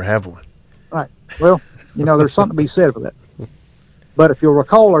me, just never have one. Right. Well, you know, there's something to be said for that. But if you'll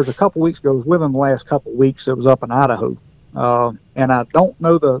recall, there's a couple weeks ago, within the last couple of weeks, it was up in Idaho. And I don't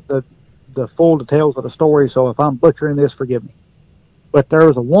know the full details of the story, so if I'm butchering this, forgive me. But there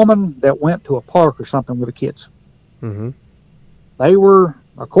was a woman that went to a park or something with the kids. Mm-hmm. They were,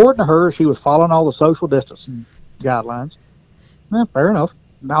 according to her, she was following all the social distancing guidelines. Fair enough.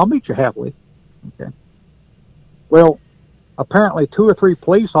 I'll meet you halfway. Okay. Well, apparently 2 or 3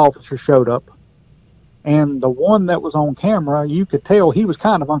 police officers showed up, and the one that was on camera, you could tell he was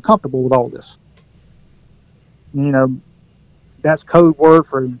kind of uncomfortable with all this. You know, that's code word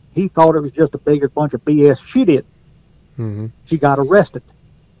for he thought it was just a bigger bunch of BS she did. Mm-hmm. She got arrested.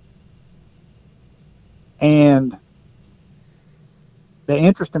 And the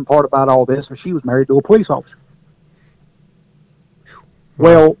interesting part about all this is she was married to a police officer. Wow.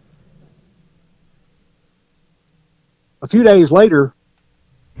 Well, a few days later,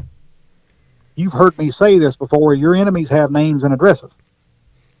 you've heard me say this before, your enemies have names and addresses.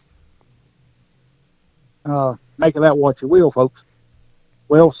 Make of that what you will, folks.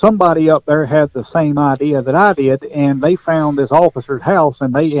 Well, somebody up there had the same idea that I did, and they found this officer's house,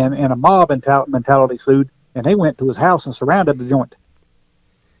 and they in a mob mentality suit, and they went to his house and surrounded the joint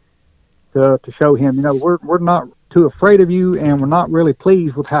to show him, we're not too afraid of you, and we're not really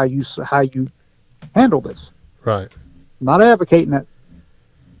pleased with how you handle this. Right. I'm not advocating that.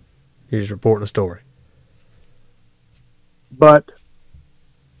 You're just reporting a story. But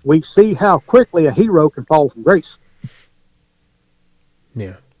we see how quickly a hero can fall from grace.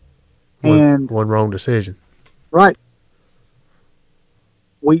 Yeah. One wrong decision. Right.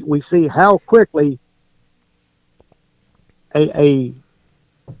 We see how quickly a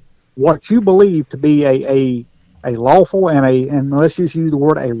what you believe to be a lawful and let's just use the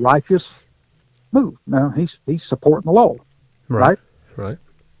word a righteous move. Now he's supporting the law. Right? Right.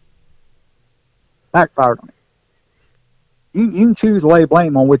 Backfired on it. You can choose to lay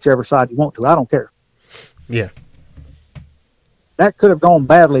blame on whichever side you want to. I don't care. Yeah. That could have gone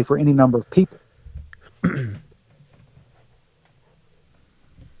badly for any number of people.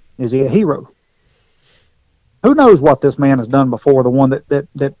 Is he a hero? Who knows what this man has done before, the one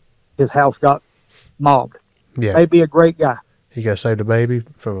that his house got mobbed. Yeah. Maybe a great guy. He got saved a baby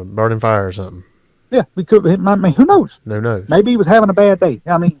from a burning fire or something. Yeah, we could. I mean, who knows? No knows. Maybe he was having a bad day.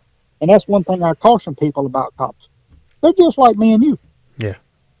 I mean, and that's one thing I caution people about cops. They're just like me and you. Yeah.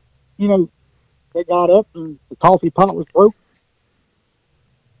 They got up and the coffee pot was broke.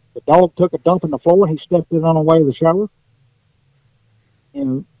 The dog took a dump in the floor and he stepped in on the way to the shower.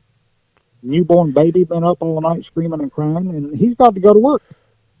 Newborn baby been up all night screaming and crying, and he's got to go to work.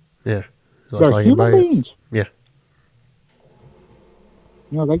 Yeah. They're like human beings. Yeah.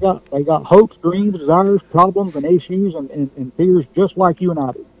 They got hopes, dreams, desires, problems, and issues and fears just like you and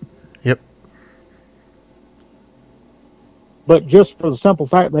I do. Yep. But just for the simple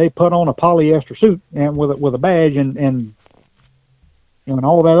fact they put on a polyester suit and with a badge and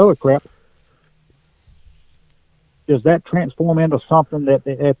all that other crap, does that transform into something that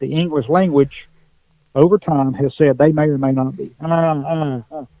the English language over time has said they may or may not be? I'm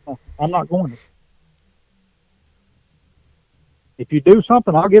not going to. If you do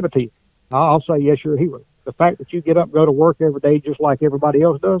something, I'll give it to you. I'll say, yes, you're a hero. The fact that you get up and go to work every day just like everybody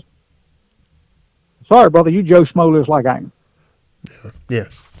else does, sorry, brother, you Joe Schmo just like I am. Yeah.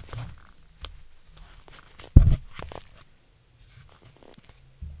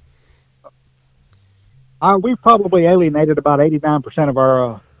 We've probably alienated about 89% of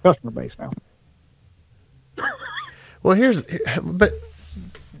our customer base now. Well, but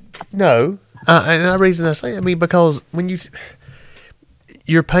no, and the reason I say, because when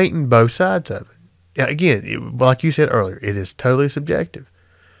you're painting both sides of it. Again, like you said earlier, it is totally subjective.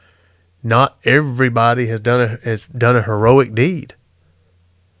 Not everybody has done a heroic deed.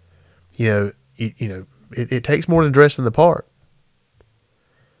 It takes more than dressing the part.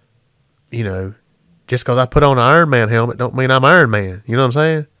 Just because I put on an Iron Man helmet don't mean I'm Iron Man. You know what I'm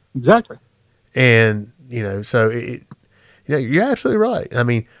saying? Exactly. And so you're absolutely right. I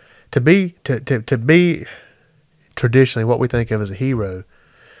mean, to be traditionally what we think of as a hero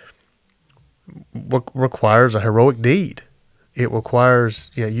requires a heroic deed. It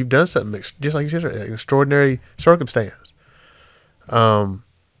requires, you've done something, just like you said, an extraordinary circumstance.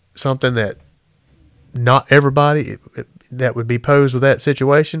 Something that not everybody that would be posed with that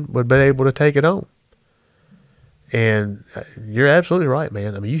situation would be able to take it on. And you're absolutely right,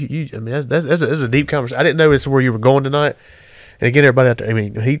 man. That's a deep conversation. I didn't know this is where you were going tonight. And again, everybody out there,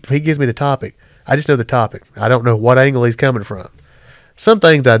 he gives me the topic. I just know the topic. I don't know what angle he's coming from. Some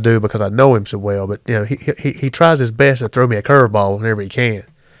things I do because I know him so well, but he tries his best to throw me a curveball whenever he can.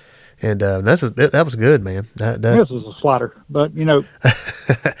 And that was good, man. This is a slider, but Glenn,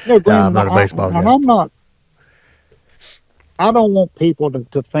 I'm not a baseball guy. And I don't want people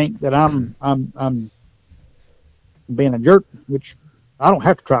to think that I'm being a jerk, which I don't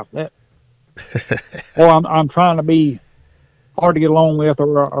have to try for that. Or I'm trying to be hard to get along with,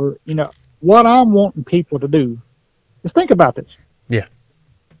 or what I'm wanting people to do is think about this. Yeah.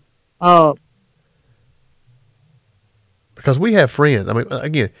 Because we have friends.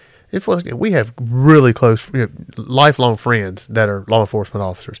 Again, we have really close, lifelong friends that are law enforcement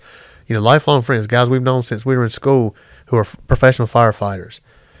officers. Lifelong friends, guys we've known since we were in school who are professional firefighters.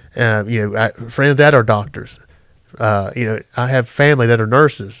 Friends that are doctors. I have family that are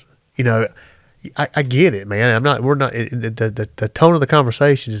nurses. I get it, man. We're not, the tone of the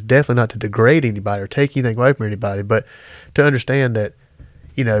conversation is definitely not to degrade anybody or take anything away from anybody, but to understand that,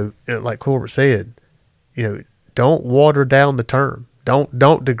 like Corbett said, don't water down the term.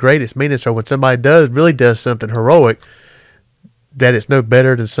 Don't degrade its meaning. So when somebody really does something heroic, that it's no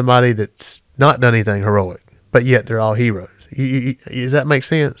better than somebody that's not done anything heroic. but yet they're all heroes. Does that make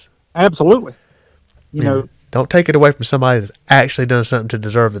sense? Absolutely. You know, don't take it away from somebody that's actually done something to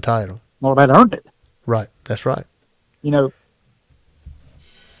deserve the title. Well, that earned it. Right. That's right. You know,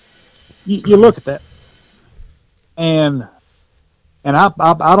 you look at that, and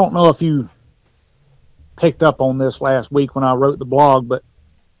I don't know if you picked up on this last week when I wrote the blog, but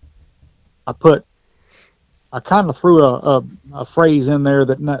I kind of threw a phrase in there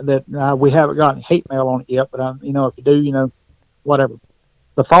that we haven't gotten hate mail on it yet, but if you do, whatever.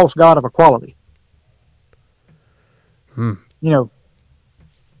 The false god of equality.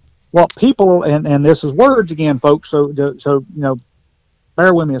 What people, and this is words again, folks, so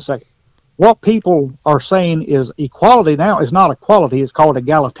bear with me a second. What people are saying is equality now is not equality, it's called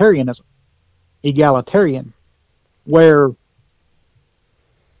egalitarianism. Egalitarian, where,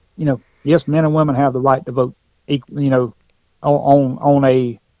 yes, men and women have the right to vote, on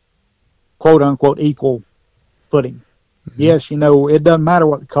a quote unquote equal footing. Mm-hmm. Yes, it doesn't matter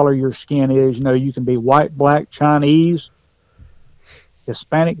what the color of your skin is. You can be white, black, Chinese,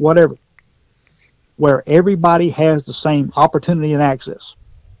 Hispanic, whatever, where everybody has the same opportunity and access,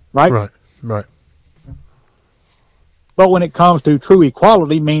 right? Right. But when it comes to true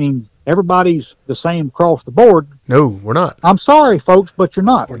equality, meaning everybody's the same across the board. No, we're not. I'm sorry, folks, but you're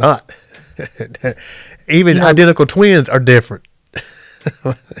not. We're not. Even identical twins are different.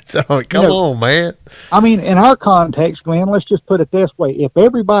 So, come on, man. I mean, in our context, Glenn, let's just put it this way. If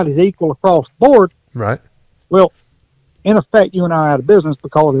everybody's equal across the board, right? Well, in effect, you and I are out of business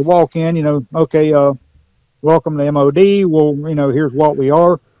because they walk in, okay, welcome to MOD. Well, here's what we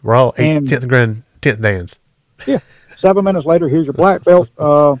are. We're all 10th Dans. Yeah. 7 minutes later, here's your black belt.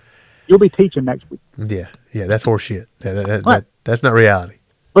 You'll be teaching next week. Yeah, that's horseshit. That's not reality.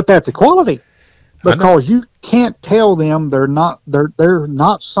 But that's equality, because you can't tell them they're not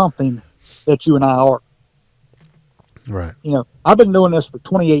something that you and I are. Right. I've been doing this for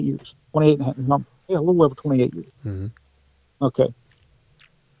 28 years, 28 and a half, a little over 28 years. Mm-hmm. Okay.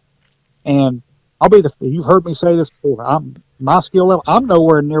 And you've heard me say this before. My skill level, I'm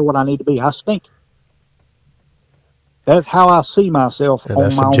nowhere near what I need to be. I stink. That's how I see myself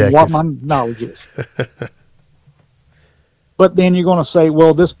on my own, what my knowledge is. But then you're going to say,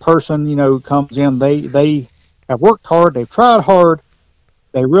 well, this person, comes in, they have worked hard, they've tried hard,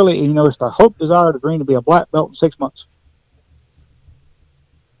 they really, it's their hope, desire, to dream to be a black belt in 6 months.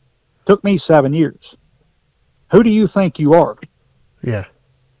 Took me 7 years. Who do you think you are? Yeah.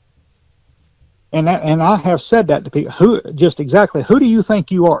 And I have said that to people. Who do you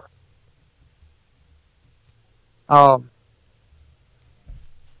think you are?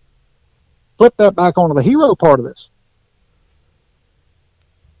 Flip that back onto the hero part of this.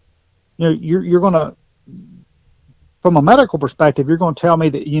 You're going to, from a medical perspective, you're going to tell me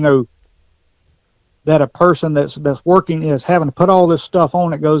that, that a person that's working is having to put all this stuff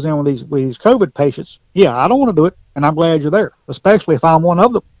on that goes in with these COVID patients. Yeah, I don't want to do it, and I'm glad you're there, especially if I'm one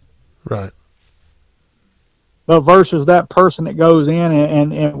of them. Right. But versus that person that goes in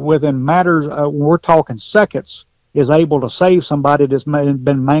and within matters, when we're talking seconds, is able to save somebody that's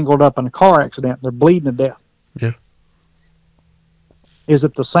been mangled up in a car accident. They're bleeding to death. Yeah. Is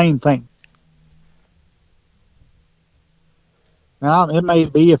it the same thing? Now, it may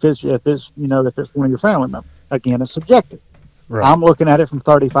be if it's one of your family members. Again, it's subjective. Right. I'm looking at it from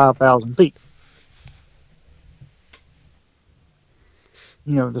 35,000 feet.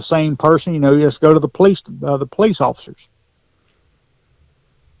 The same person, you just go to the police officers.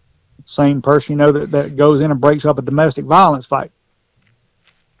 Same person, that goes in and breaks up a domestic violence fight.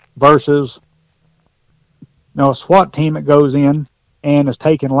 Versus, a SWAT team that goes in and is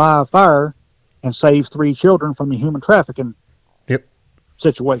taking live fire and saves 3 children from a human trafficking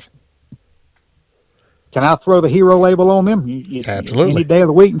situation. Can I throw the hero label on them? Absolutely. Any day of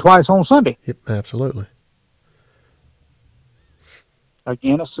the week and twice on Sunday. Yep, absolutely.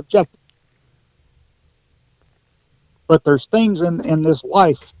 Again, it's subjective. But there's things in this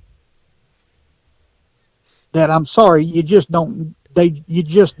life that, I'm sorry, you just don't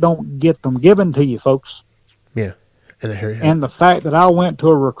get them given to you, folks. Yeah. And the fact that I went to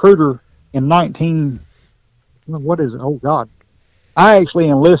a recruiter in what is it? Oh God. I actually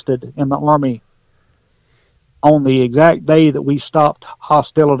enlisted in the Army on the exact day that we stopped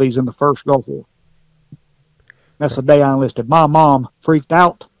hostilities in the first Gulf War. That's the day I enlisted. My mom freaked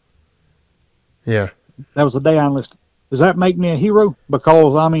out. Yeah. That was the day I enlisted. Does that make me a hero?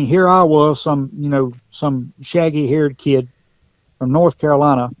 Because, here I was, some shaggy-haired kid from North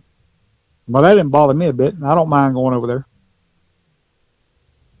Carolina. But that didn't bother me a bit. I don't mind going over there.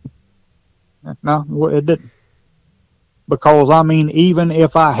 No, it didn't. Because, even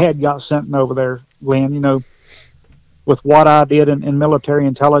if I had got sent over there, Glenn, with what I did in military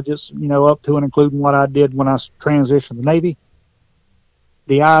intelligence, up to and including what I did when I transitioned to the Navy.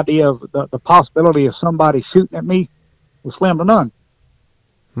 The idea of the possibility of somebody shooting at me was slim to none.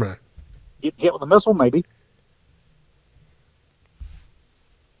 Right. Get hit with a missile, maybe.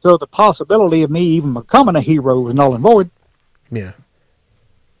 So the possibility of me even becoming a hero was null and void. Yeah.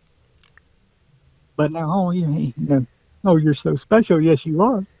 But now, oh, you're so special. Yes, you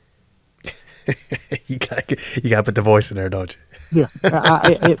are. you got to put the voice in there, don't you?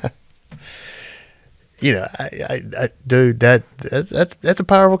 Yeah. Dude, that's a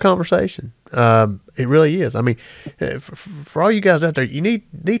powerful conversation. It really is. I mean, for all you guys out there, you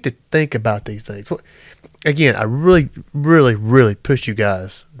need to think about these things. Again, I really, really, really push you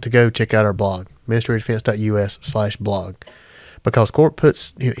guys to go check out our blog, ministrydefense.us/blog, because Court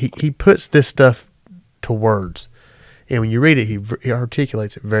puts he puts this stuff to words, and when you read it, he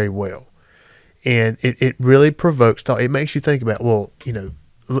articulates it very well, and it really provokes thought. It makes you think about, well,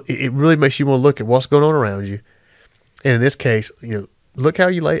 it really makes you want to look at what's going on around you, and in this case, look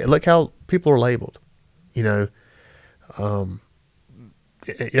how people are labeled. You're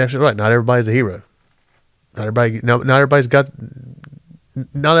absolutely right. Not everybody's a hero. Not everybody's going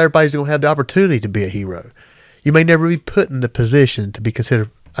to have the opportunity to be a hero. You may never be put in the position to be considered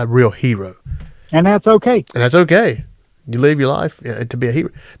a real hero. And that's okay. You live your life to be a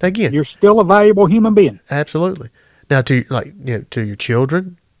hero. Now again, you're still a valuable human being. Absolutely. Now to your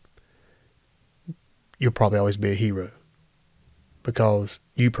children, you'll probably always be a hero because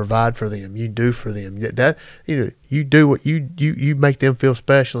you provide for them, you do for them. You do what you make them feel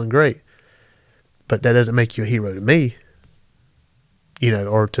special and great. But that doesn't make you a hero to me,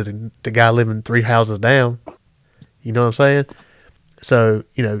 or to the guy living 3 houses down. You know what I'm saying? So,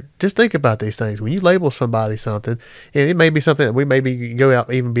 just think about these things. When you label somebody something, and it may be something that we maybe go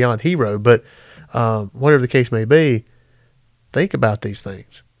out even beyond hero, but whatever the case may be, think about these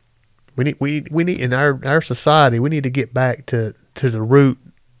things. We need in our society, we need to get back to the root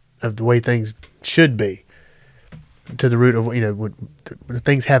of the way things should be. To the root of, when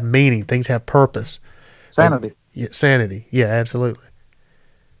things have meaning, things have purpose. Sanity. Sanity. Yeah, absolutely.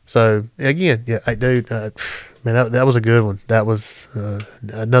 So, again, dude, man, that was a good one. That was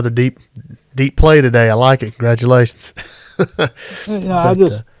another deep play today. I like it. Congratulations. I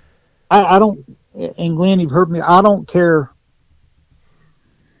don't, and Glenn, you've heard me, I don't care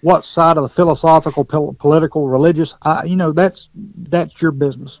what side of the philosophical, political, religious, that's your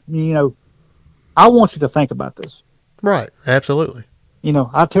business. I want you to think about this. Right. Absolutely.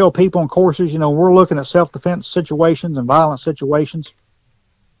 I tell people in courses, we're looking at self-defense situations and violent situations.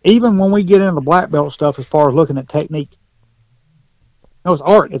 Even when we get into the black belt stuff, as far as looking at technique, it's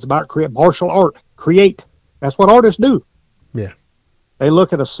art. It's about martial art. Create. That's what artists do. Yeah. They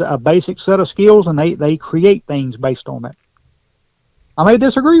look at a basic set of skills and they create things based on that. I may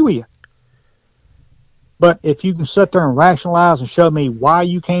disagree with you, but if you can sit there and rationalize and show me why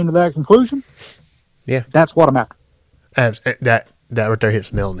you came to that conclusion, yeah, that's what I'm after. That right there hits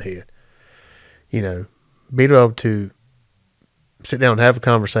the nail on the head. Being able to sit down and have a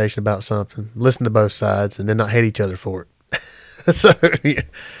conversation about something, listen to both sides, and then not hate each other for it. So yeah,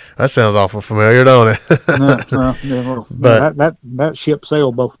 that sounds awful familiar, don't it? That ship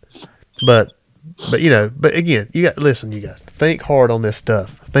sailed both. But again, you guys, think hard on this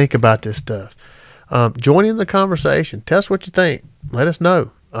stuff. Think about this stuff. Join in the conversation. Tell us what you think. Let us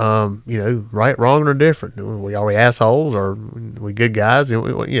know. Right, wrong, or different. Are we assholes or we good guys? We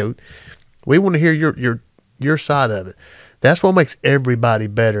want to hear your side of it. That's what makes everybody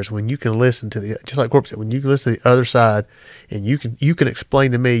better, is when you can listen to just like Corp said, when you can listen to the other side and you can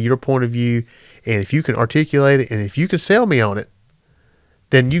explain to me your point of view, and if you can articulate it and if you can sell me on it,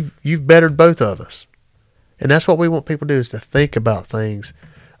 then you've bettered both of us. And that's what we want people to do, is to think about things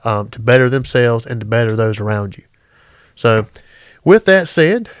to better themselves and to better those around you. So with that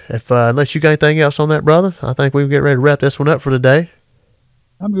said, unless you got anything else on that, brother, I think we can get ready to wrap this one up for today.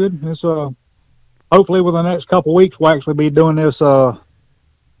 I'm good. It's hopefully within the next couple of weeks we'll actually be doing this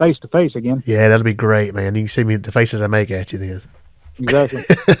face to face again. Yeah, that'll be great, man. You can see the faces I make at you then. Exactly.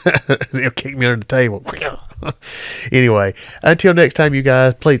 They'll kick me under the table. Anyway, until next time, you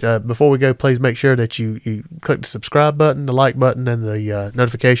guys, please, before we go, please make sure that you click the subscribe button, the like button, and the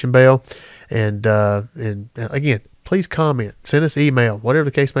notification bell. And again, please comment, send us email, whatever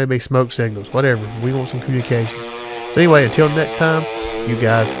the case may be, smoke signals, whatever. We want some communications. So anyway, until next time, you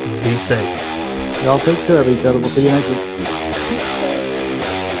guys be safe. Y'all take care of each other. We'll see you next week.